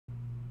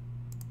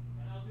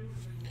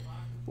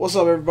What's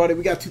up, everybody?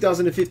 We got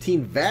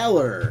 2015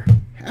 Valor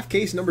half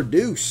case number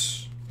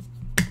deuce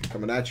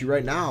coming at you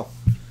right now.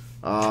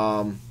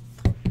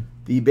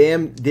 The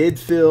BAM did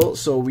fill,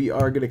 so we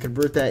are going to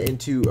convert that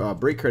into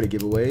break credit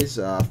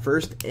giveaways.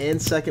 First and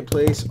second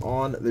place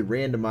on the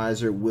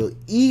randomizer will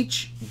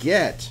each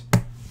get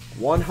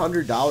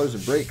 $100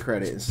 of break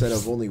credit instead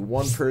of only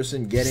one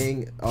person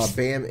getting a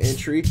BAM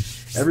entry.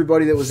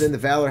 Everybody that was in the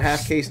Valor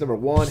half case number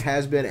 1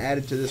 has been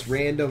added to this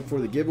random for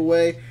the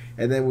giveaway,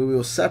 and then we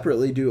will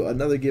separately do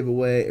another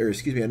giveaway, or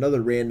excuse me,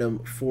 another random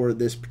for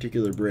this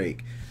particular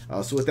break.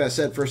 So with that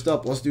said, first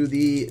up, let's do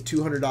the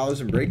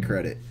 $200 in break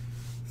credit.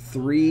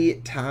 3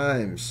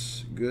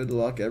 times. Good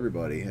luck,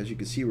 everybody. As you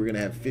can see, we're going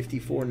to have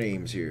 54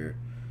 names here.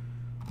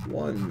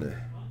 1,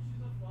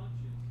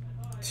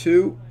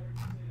 2,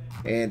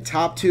 and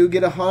top 2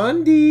 get a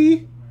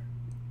Hyundai.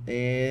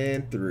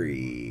 And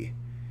 3.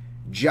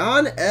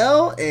 John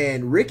L.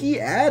 and Ricky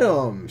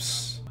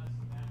Adams.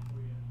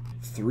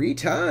 3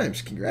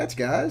 times. Congrats,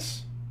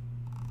 guys.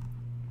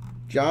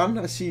 John,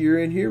 I see you're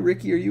in here.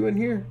 Ricky, are you in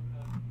here?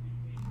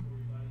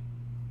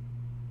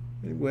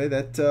 Anyway,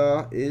 that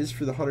is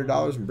for the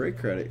 $100 in break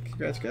credit.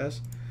 Congrats,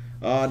 guys.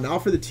 Now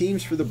for the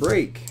teams for the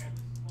break.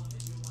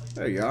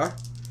 There you are.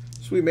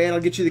 Sweet, man. I'll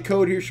get you the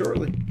code here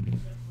shortly.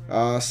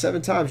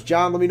 7 times.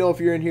 John, let me know if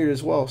you're in here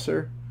as well,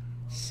 sir.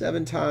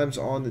 7 times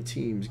on the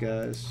teams,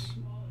 guys.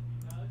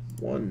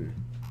 1,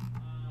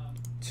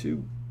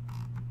 2,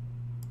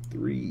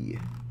 3,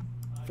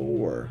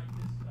 4,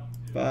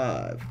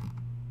 5,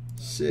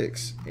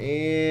 6,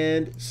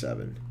 and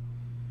 7.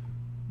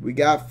 We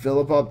got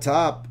Philip up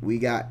top. We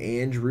got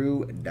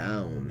Andrew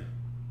down.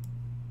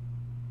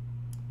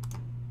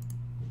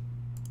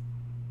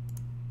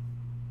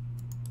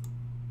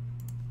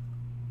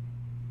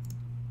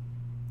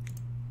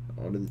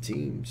 On to the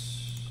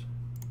teams.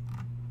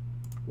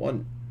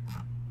 1,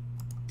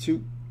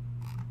 2,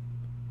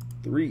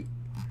 3,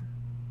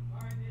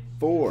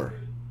 4.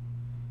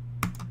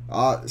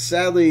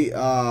 Sadly,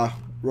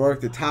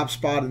 Rourke, the top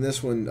spot in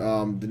this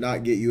one did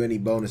not get you any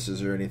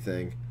bonuses or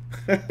anything.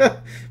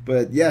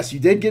 But yes, you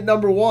did get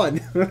number 1.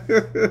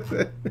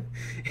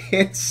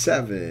 And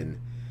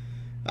 7.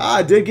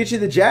 I did get you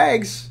the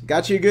Jags.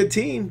 Got you a good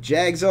team.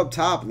 Jags up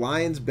top.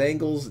 Lions,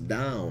 Bengals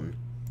down.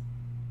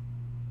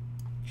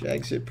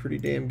 Jags hit pretty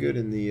damn good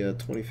in the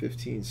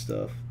 2015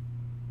 stuff.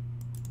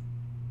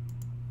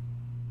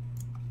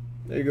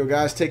 There you go,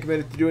 guys. Take a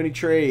minute to do any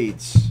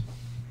trades.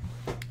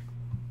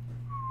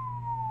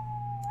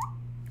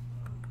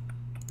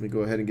 Let me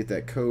go ahead and get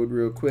that code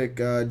real quick.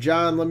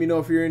 John, let me know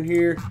if you're in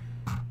here.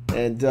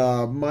 And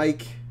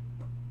Mike,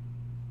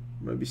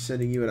 I'm going to be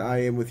sending you an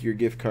IM with your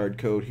gift card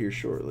code here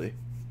shortly.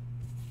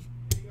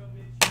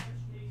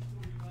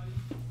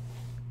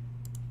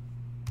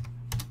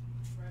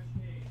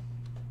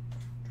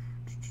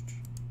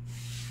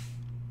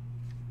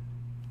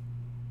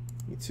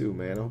 Me too,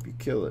 man. I hope you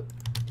kill it.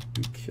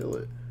 You kill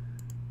it.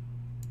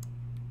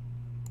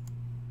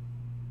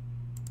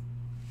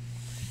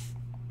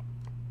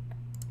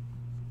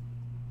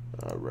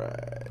 All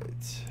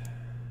right.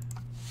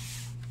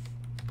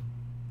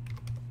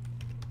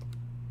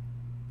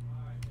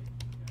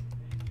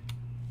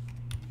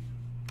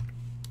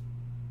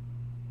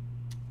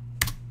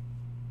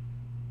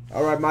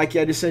 All right, Mikey,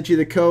 I just sent you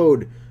the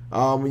code.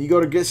 When you go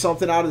to get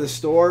something out of the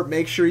store,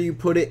 make sure you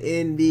put it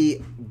in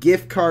the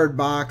gift card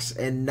box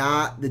and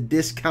not the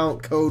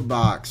discount code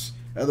box.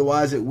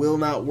 Otherwise, it will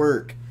not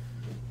work.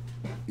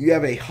 You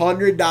have a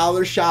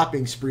 $100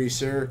 shopping spree,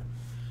 sir,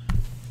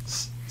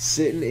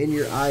 sitting in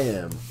your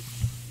IM.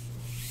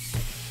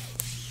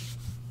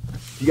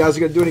 If you guys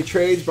are going to do any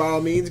trades, by all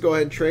means, go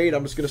ahead and trade.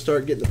 I'm just going to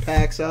start getting the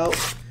packs out.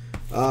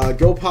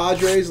 Go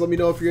Padres. Let me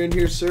know if you're in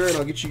here, sir, and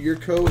I'll get you your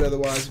code.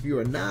 Otherwise, if you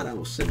are not, I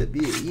will send it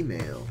via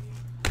email.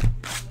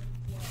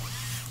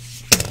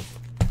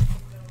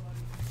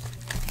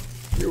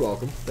 You're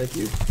welcome. Thank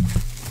you.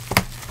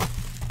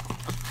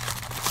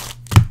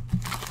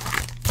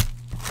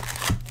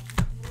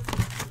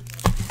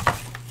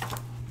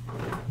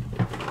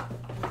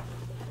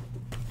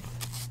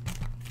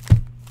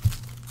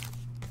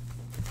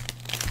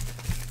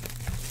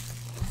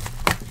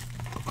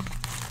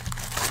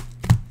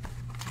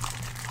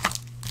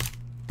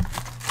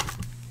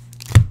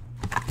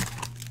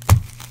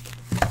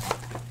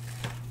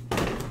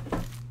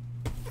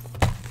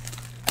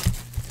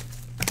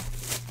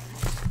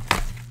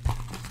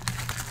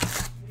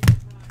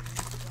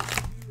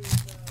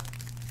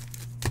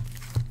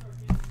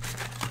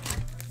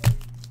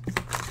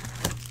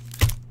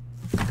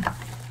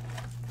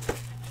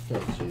 Oh,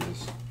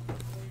 Jesus.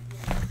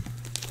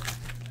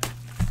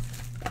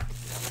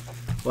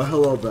 Well,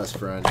 hello, best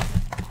friend.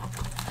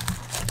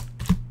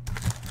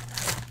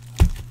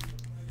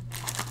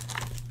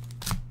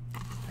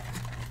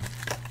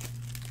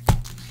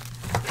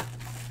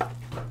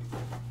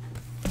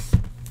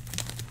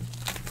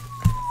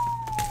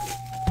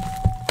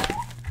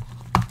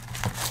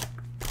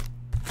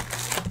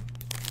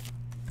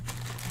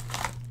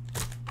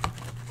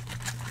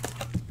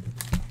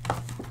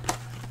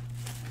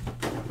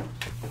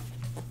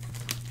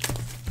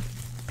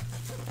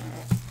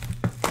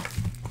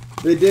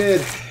 They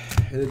did,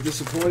 and it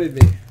disappointed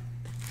me.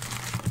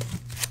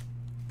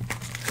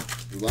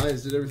 The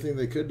Lions did everything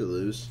they could to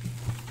lose.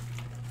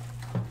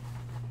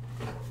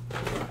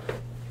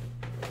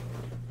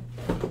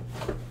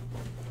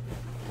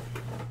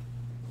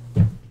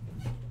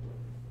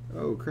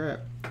 Oh crap.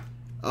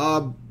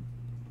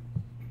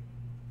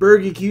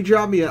 Bergie, can you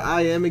drop me an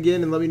IM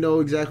again and let me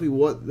know exactly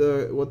what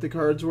the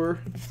cards were?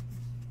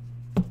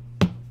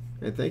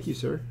 And thank you,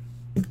 sir.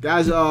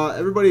 Guys,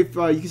 everybody, if,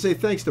 you can say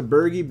thanks to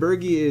Bergie.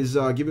 Bergie is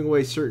giving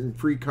away certain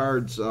free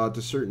cards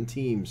to certain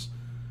teams.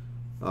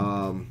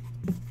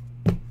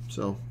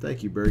 So,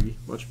 thank you, Bergie.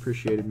 Much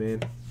appreciated,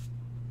 man.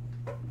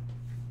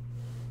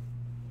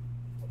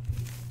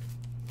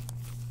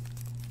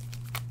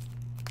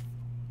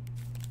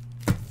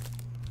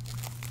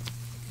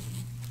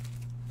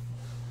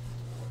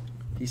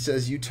 He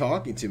says, you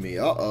talking to me.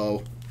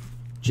 Uh-oh.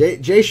 Jay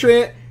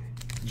Shrant,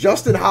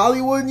 Justin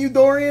Hollywood and you,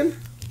 Dorian?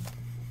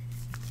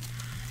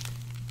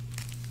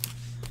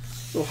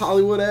 Little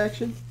Hollywood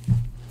action.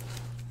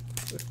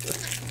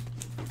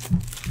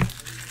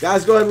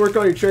 Guys, go ahead and work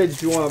on your trades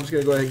if you want. I'm just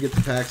going to go ahead and get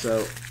the packs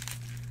out.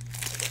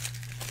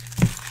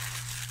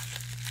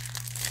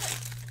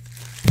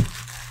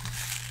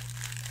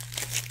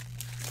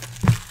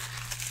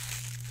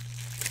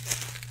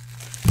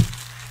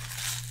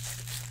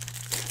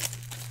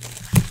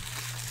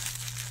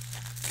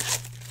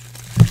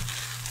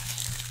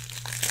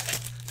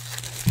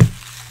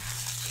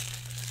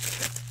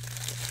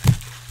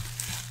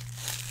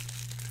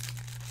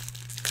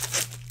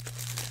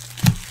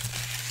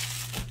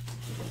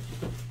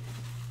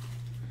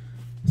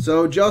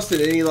 So,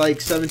 Justin, any like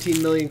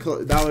 $17 million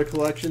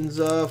collections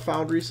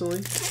found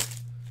recently?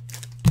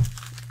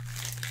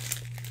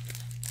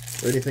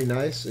 Or anything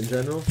nice in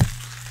general?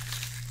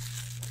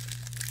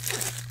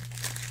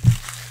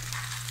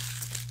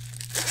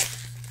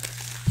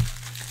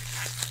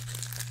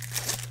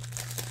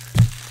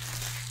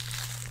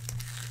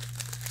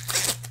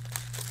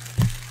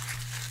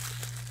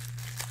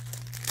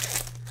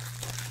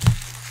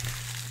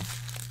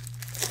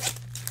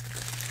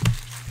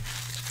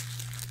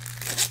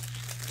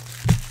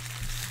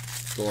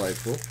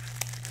 Delightful.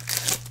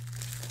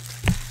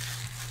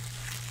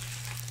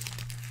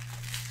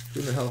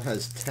 Who the hell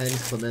has 10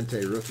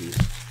 Clemente rookies?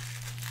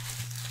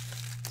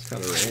 It's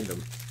kind of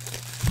random.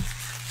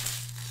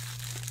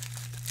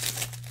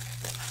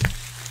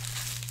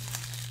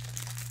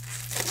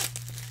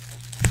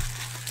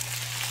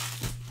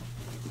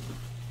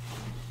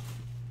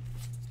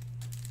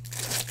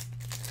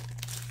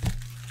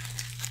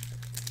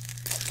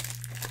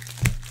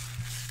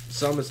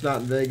 Summit's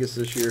not in Vegas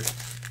this year.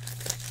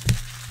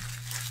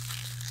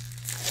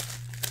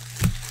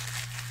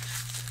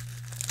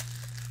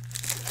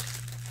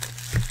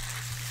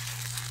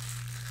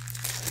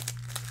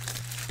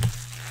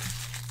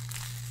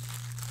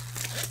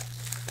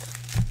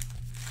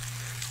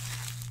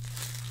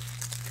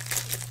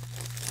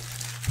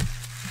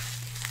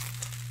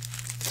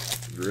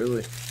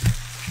 Really?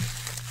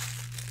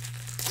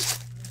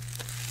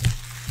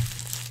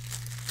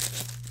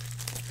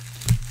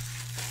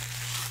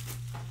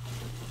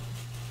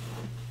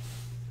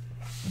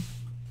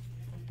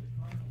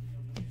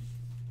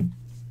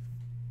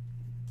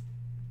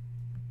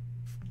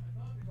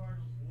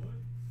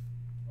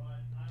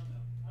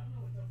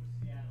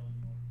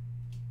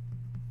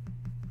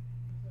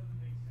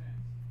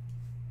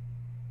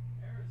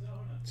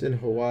 It's in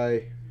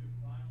Hawaii.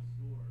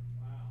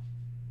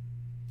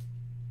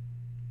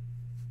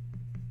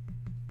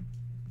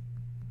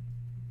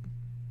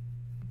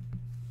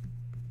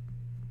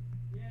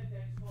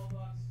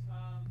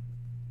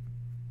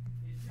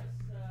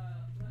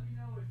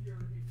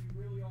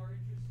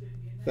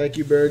 Thank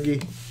you,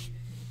 Bergie.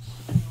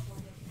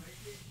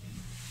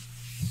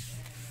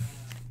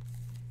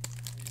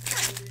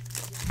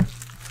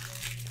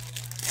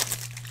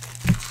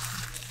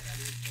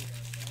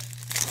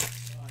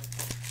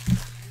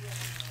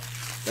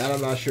 That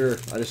I'm not sure.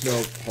 I just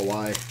know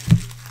Hawaii. I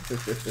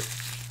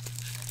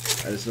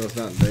just know it's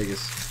not in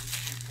Vegas.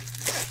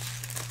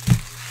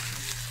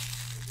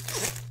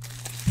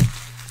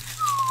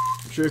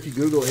 I'm sure if you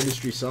Google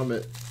Industry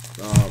Summit,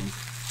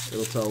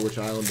 it'll tell which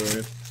island they're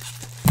in.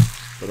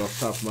 But off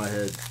the top of my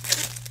head,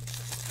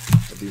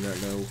 I do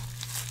not know.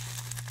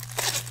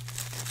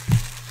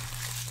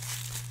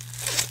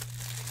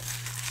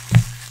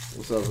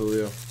 What's up,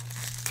 Julio?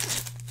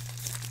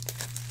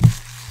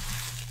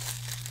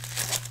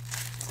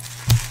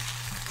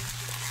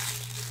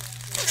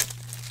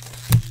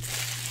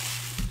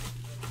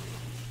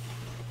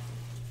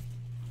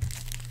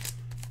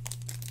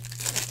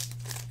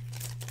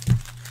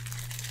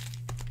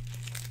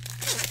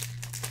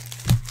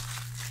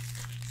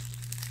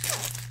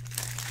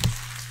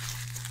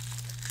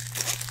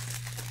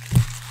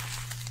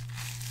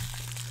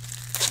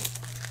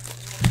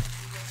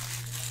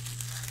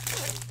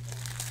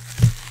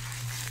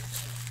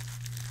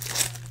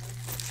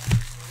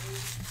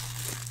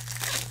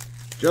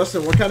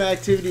 Justin, what kind of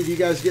activity do you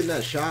guys get in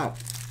that shop?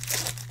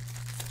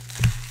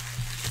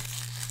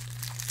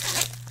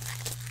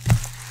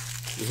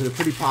 Is it a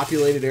pretty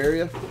populated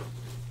area?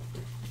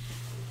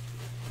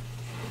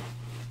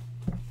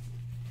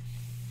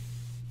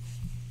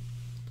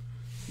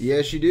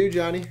 Yes, you do,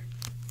 Johnny.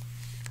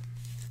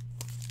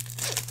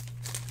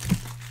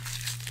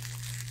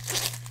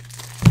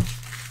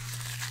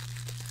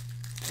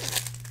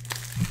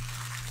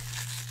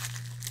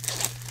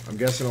 I'm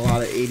guessing a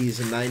lot of 80s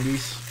and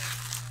 90s.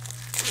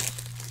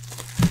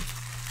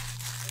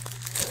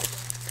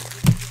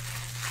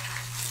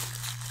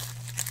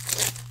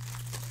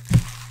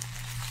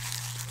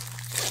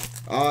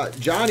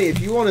 Johnny, if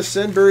you want to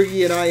send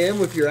Bergie an IM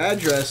with your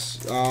address,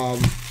 go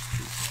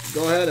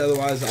ahead.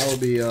 Otherwise, I will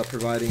be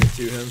providing it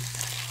to him.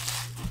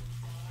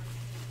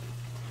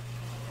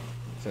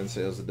 10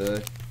 sales a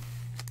day.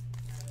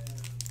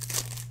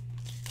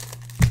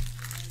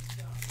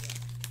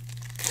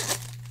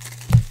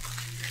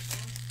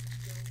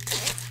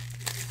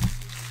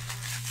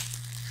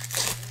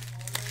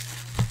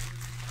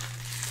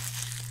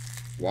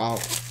 Wow.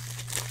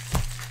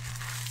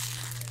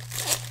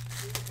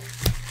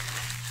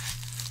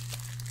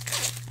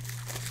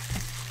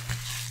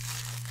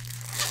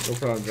 No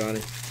problem,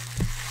 Johnny.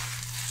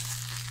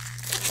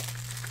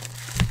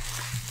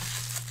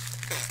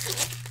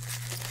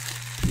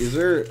 Is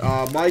there,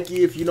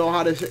 Mikey, if you know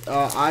how to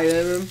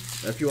IM him,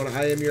 if you want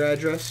to IM your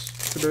address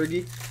to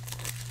Bergie.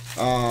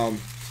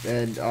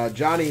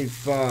 Johnny,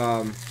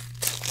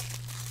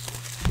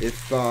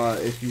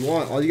 if you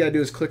want, all you gotta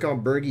do is click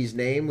on Bergie's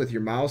name with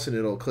your mouse, and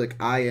it'll click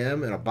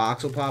IM, and a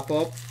box will pop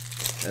up,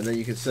 and then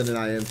you can send an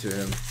IM to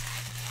him.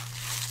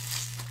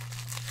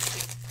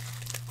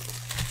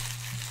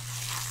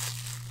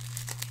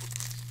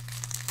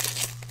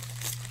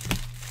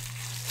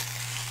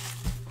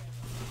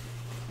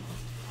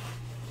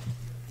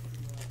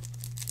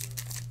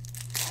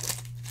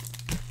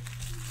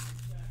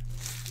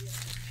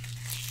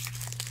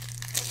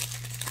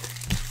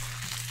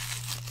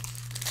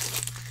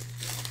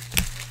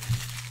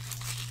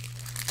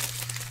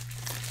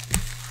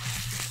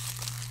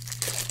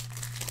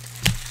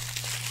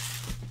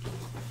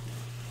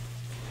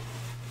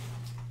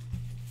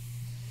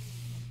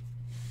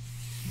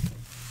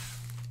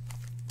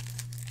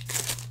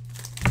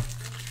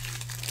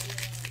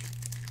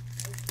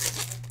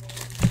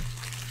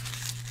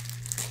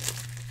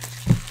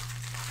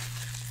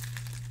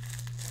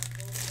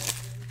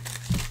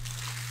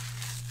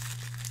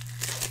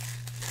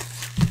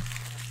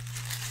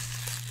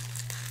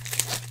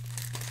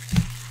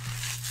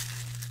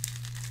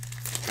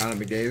 Connor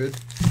McDavid.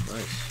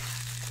 Nice.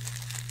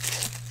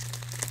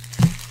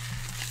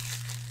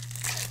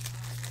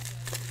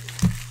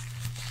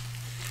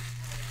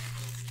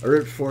 I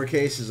ripped 4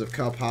 cases of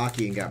Cup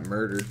Hockey and got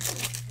murdered.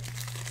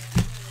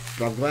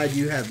 But I'm glad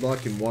you had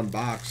luck in one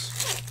box.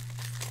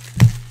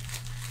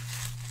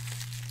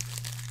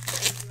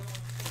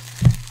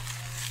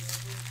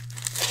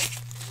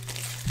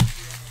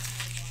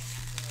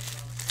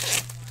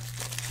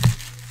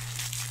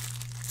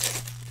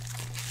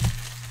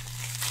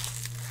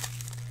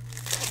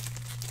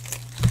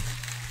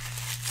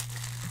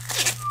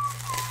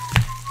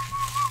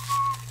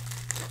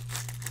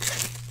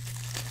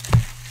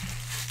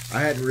 I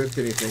hadn't ripped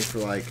anything for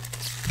like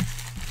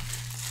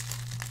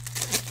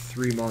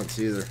 3 months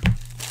either.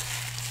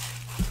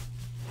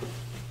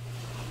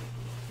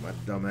 My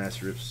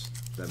dumbass rips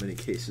that many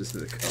cases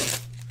of the cup.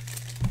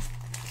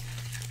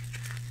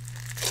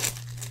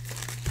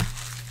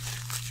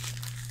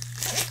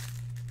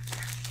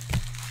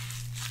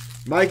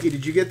 Mikey,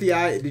 did you get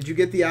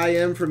the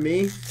IM from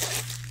me?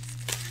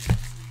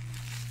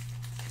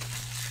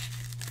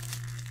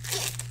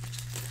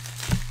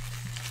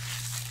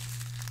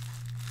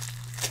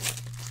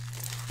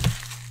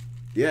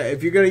 Yeah,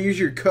 if you're gonna use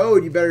your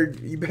code, you better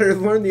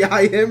learn the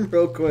IM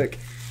real quick.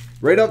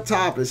 Right up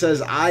top, it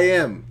says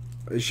IM.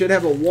 It should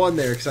have a 1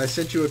 there because I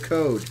sent you a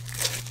code.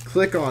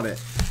 Click on it.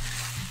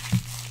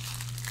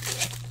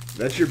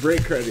 That's your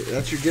break credit.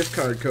 That's your gift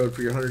card code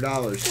for your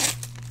 $100.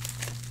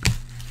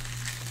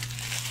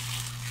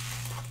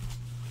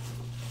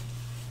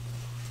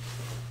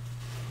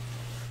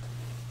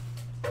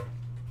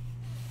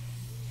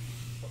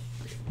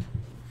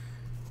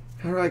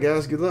 All right,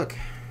 guys. Good luck.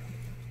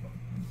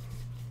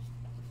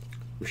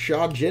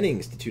 Rashad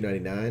Jennings to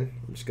 $2.99.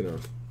 I'm just going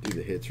to do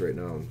the hits right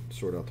now and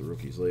sort out the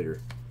rookies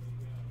later.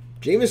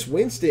 Jameis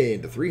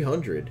Winston to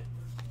 $300.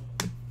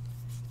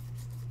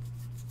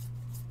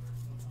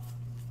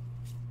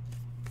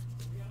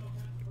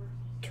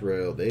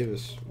 Terrell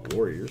Davis,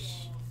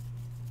 Warriors.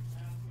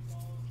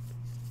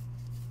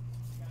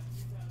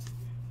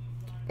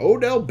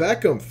 Odell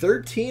Beckham,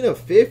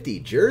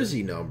 13/50,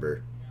 jersey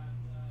number.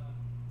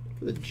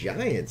 For the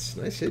Giants.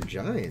 Nice hit,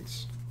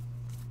 Giants.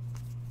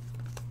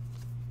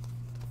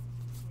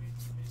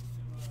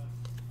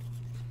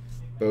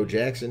 Bo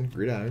Jackson,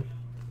 gridiron.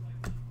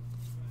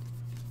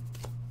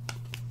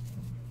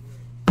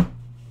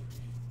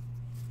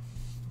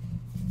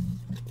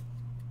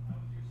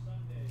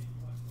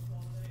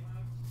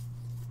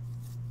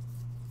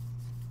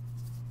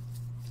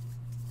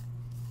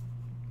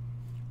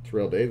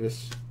 Terrell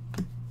Davis.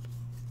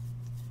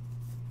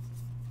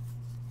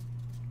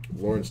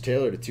 Lawrence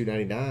Taylor to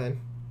 299.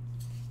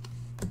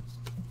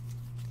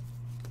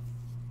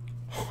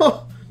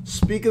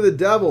 Speak of the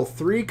devil,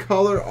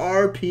 3-color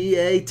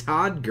RPA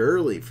Todd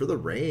Gurley for the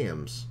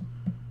Rams.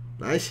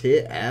 Nice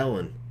hit,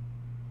 Allen.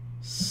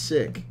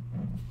 Sick.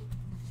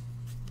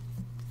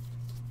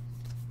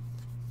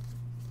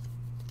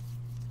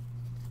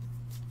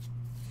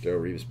 Joe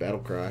Reeves battle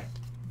cry.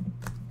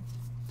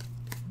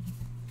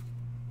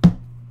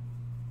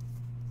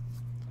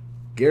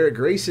 Garrett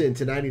Grayson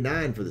to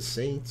 99 for the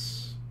Saints.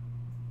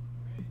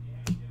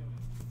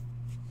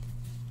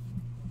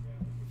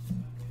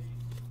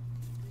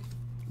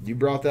 You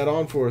brought that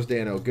on for us,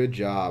 Dano. Good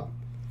job.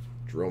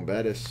 Jerome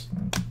Bettis.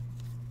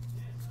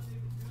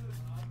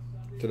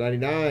 To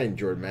 99,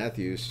 Jordan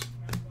Matthews.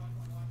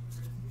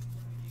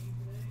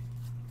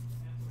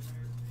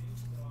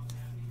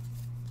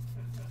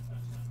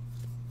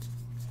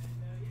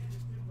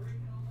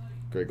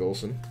 Greg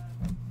Olson.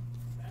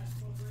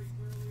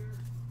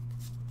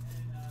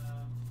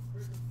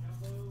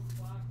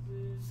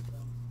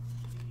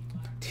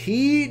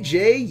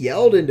 TJ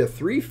Yeldon to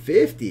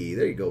 350.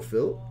 There you go,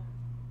 Phil.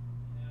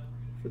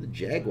 For the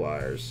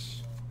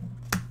Jaguars.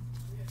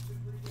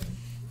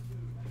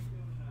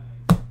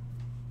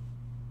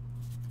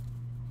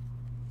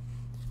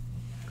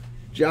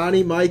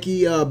 Johnny,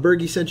 Mikey,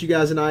 Bergie sent you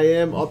guys an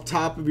IM up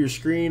top of your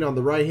screen on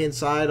the right-hand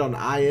side on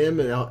IM,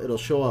 and it'll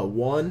show a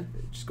 1.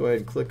 Just go ahead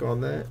and click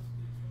on that.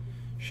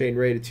 Shane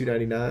Ray to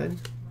 299.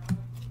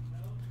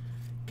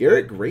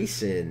 Garrett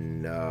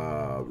Grayson,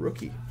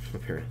 rookie,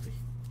 apparently.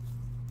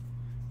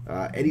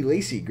 Eddie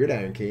Lacy,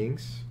 Gridiron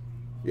Kings.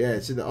 Yeah,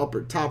 it's in the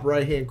upper top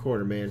right-hand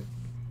corner, man.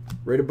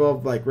 Right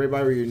above, like, right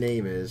by where your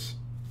name is.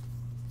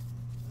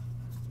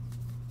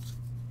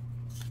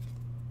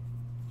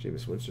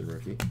 Jameis Winston,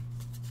 rookie.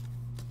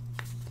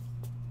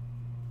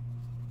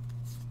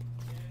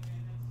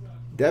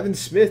 Devin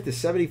Smith to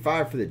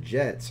 75 for the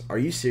Jets. Are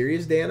you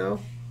serious,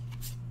 Dano?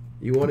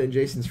 You want it in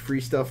Jason's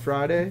Free Stuff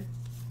Friday?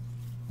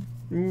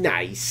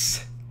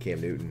 Nice.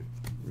 Cam Newton.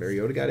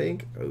 Mariota got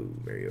ink? Oh,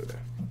 Mariota.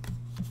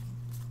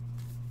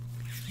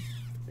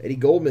 Eddie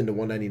Goldman to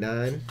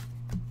 199.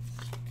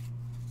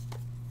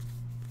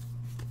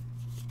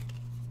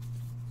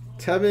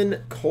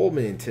 Tevin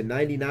Coleman to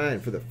 99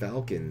 for the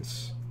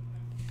Falcons.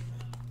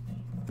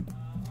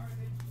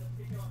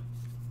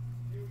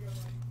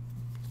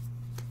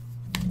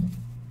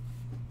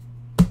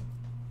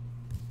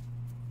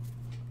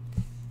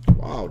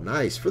 Wow,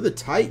 nice. For the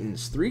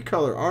Titans,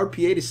 3-color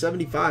RPA to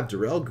 75,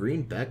 Darrell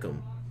Green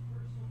Beckham.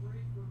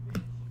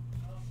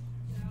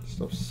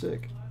 Stuff's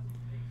sick.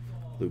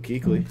 Luke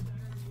Kuechly.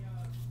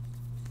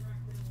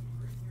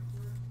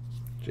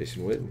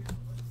 Jason Witten.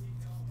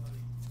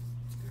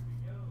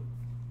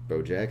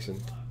 Bo Jackson.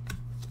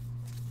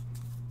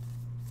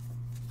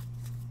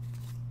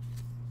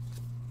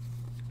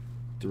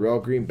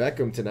 Darrell Green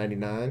Beckham to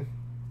 99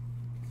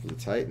 for the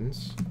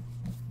Titans.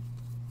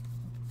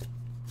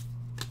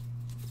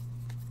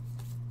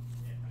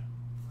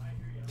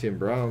 Tim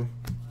Brown.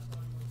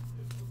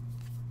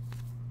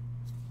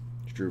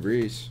 Drew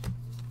Brees.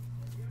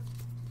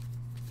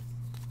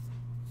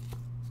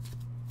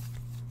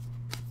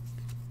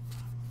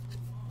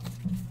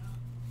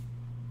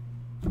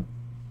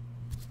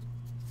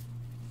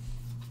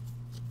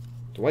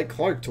 Dwight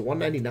Clark to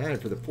 199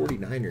 for the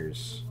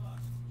 49ers.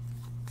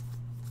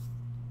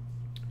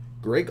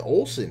 Greg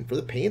Olson for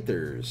the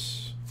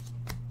Panthers.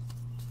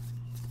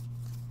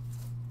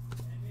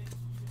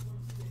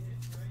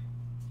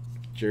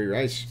 Jerry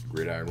Rice,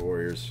 Gridiron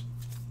Warriors.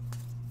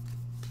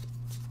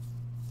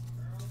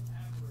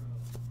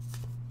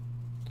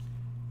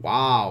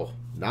 Wow,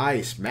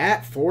 nice.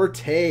 Matt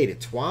Forte to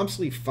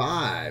Twomsley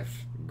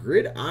 5.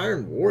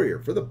 Gridiron Warrior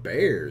for the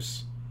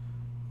Bears.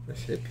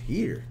 Nice hit,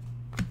 Peter.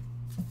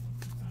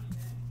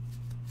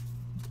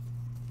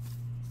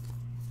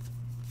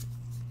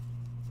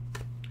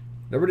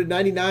 Number to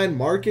 99,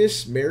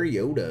 Marcus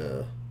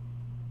Mariota.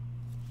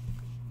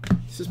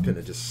 This has been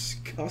a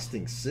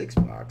disgusting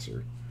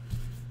 6-boxer.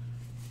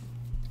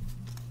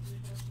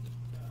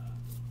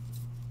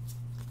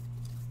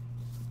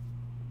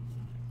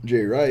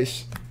 Jerry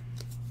Rice.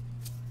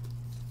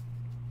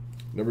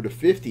 Number to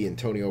 50,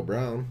 Antonio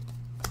Brown.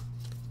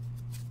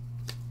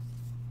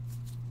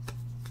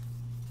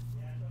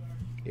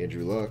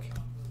 Andrew Luck.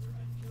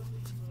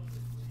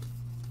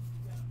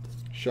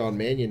 Sean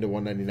Mannion to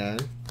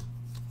 199.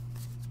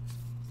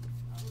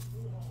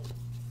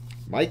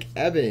 Mike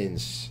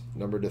Evans,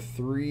 number to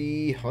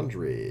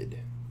 300.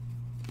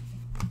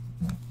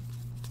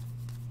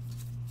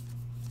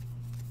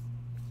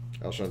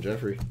 Alshon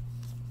Jeffrey.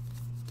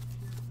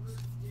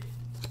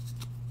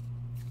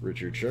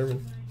 Richard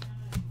Sherman.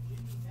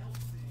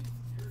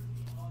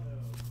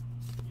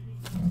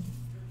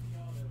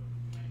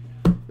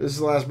 This is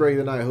the last break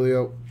of the night,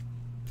 Julio.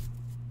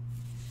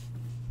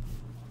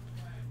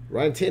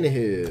 Ryan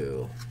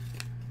Tannehill.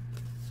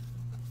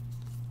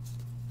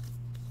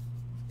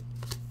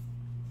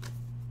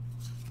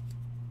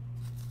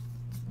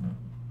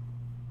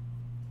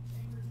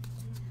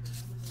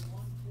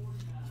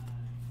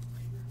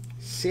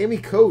 Sammy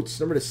Coates,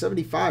 number to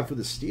 75 for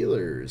the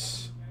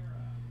Steelers.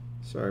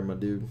 Sorry, my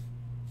dude.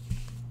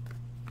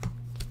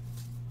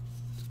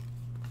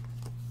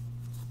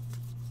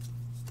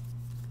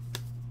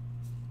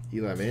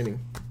 Eli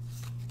Manning.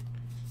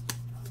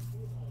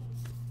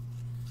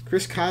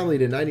 Chris Conley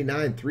to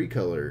 99,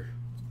 3-color.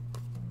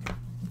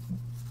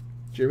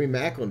 Jeremy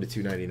Macklin to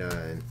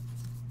 299.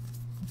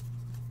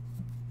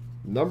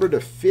 Number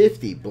to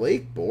 50,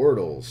 Blake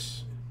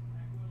Bortles.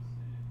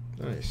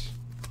 Nice.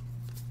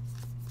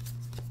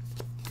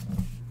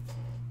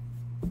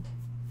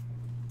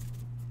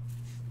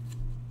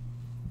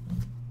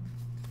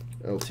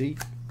 LT.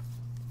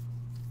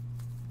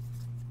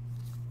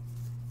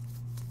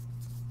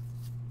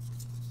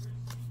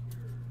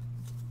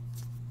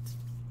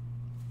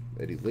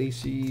 Eddie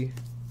Lacy.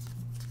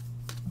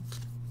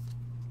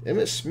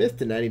 Emmitt Smith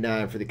to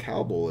 99 for the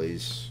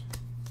Cowboys.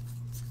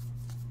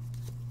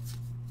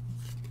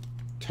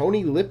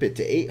 Tony Lippett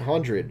to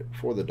 800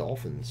 for the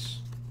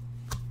Dolphins.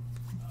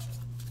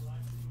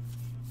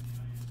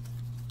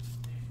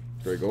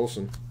 Greg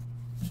Olsen.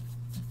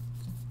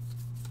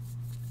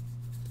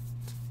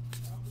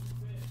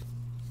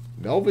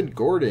 Melvin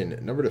Gordon,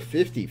 number to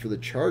 50 for the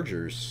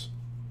Chargers.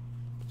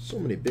 So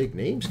many big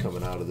names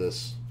coming out of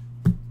this.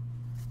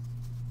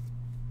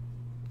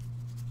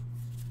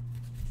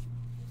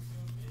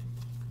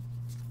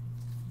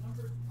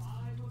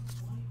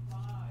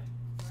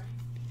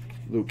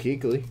 Luke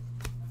Kuechly.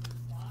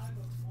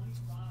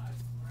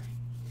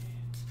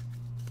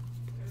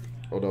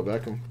 Odell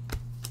Beckham.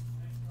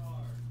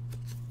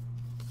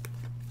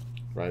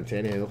 Ryan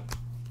Tannehill.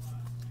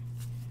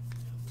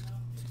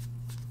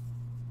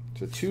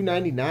 To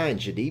 299,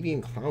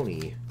 Jadeveon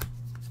Clowney.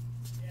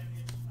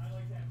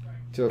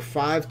 To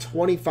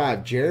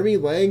 525, Jeremy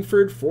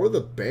Langford for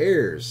the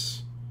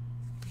Bears.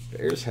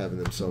 Bears having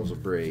themselves a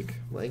break.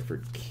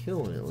 Langford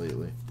killing it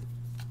lately.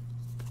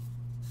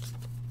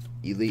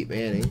 Elite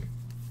Manning.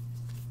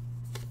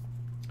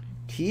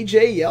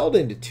 TJ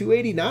Yeldon to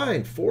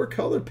 289,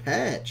 4-color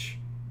patch.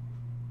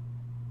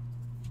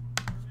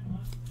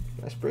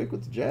 Nice break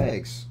with the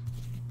Jags.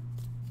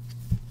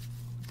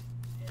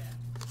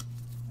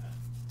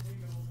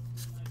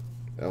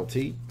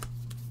 LT.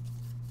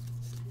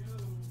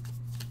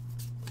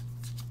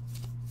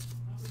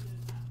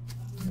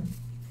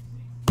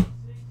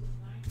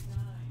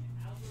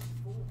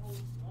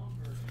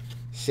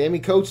 Sammy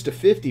Coates to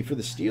 50 for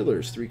the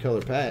Steelers,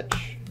 3-color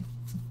patch.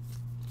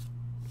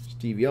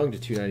 Steve Young to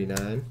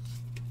 299.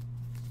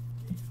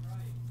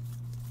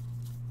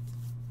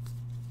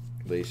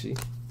 Lacy.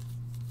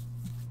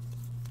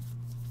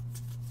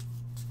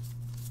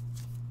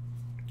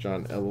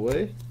 John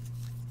Elway.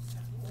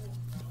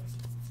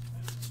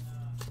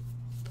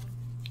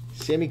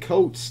 Sammy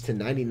Coates to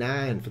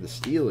 99 for the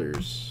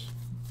Steelers.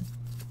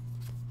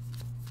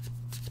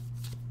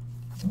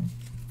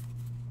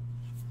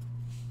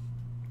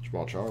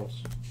 Jamal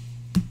Charles.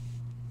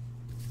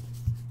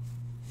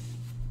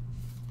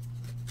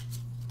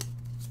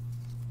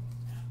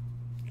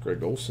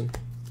 Greg Olsen.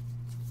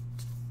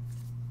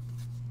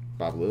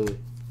 Bob Lilly.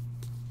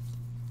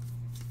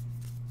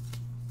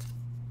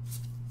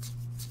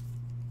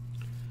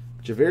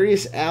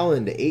 Javarius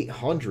Allen to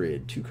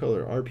 800,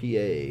 2-color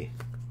RPA.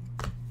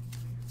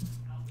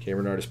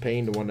 Cameron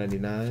Artis-Payne to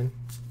 199.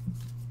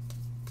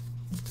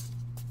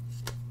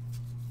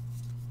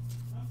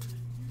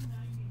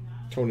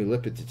 Tony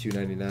Lippett to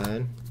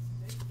 299.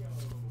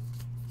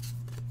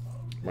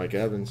 Mike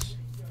Evans.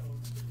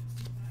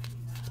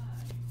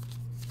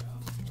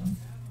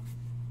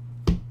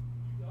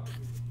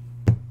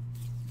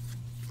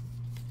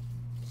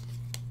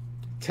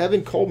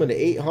 Tevin Coleman to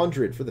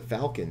 800 for the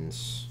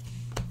Falcons.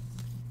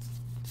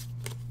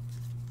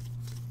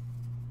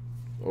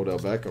 Odell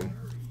Beckham.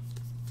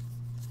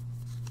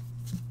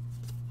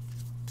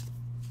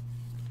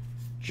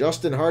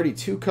 Justin Hardy,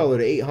 2-color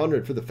to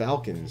 800 for the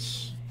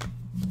Falcons.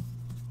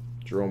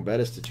 Jerome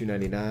Bettis to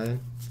 299.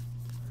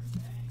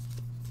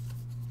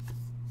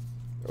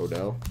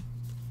 Odell.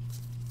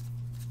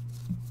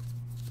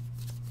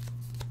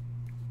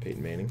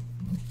 Peyton Manning.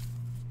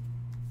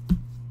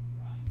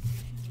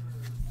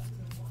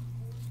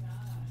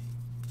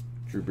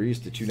 Drew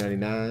Brees to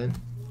 299.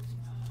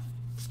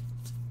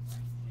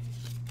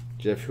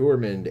 Jeff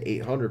Heuerman to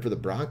 800 for the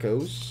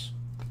Broncos.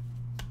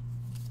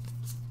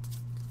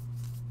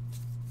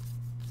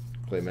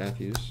 Clay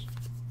Matthews.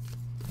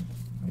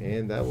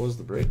 And that was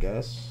the break,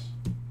 guys.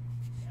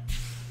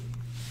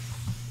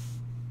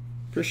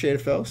 Appreciate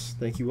it, fellas.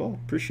 Thank you all.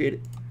 Appreciate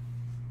it.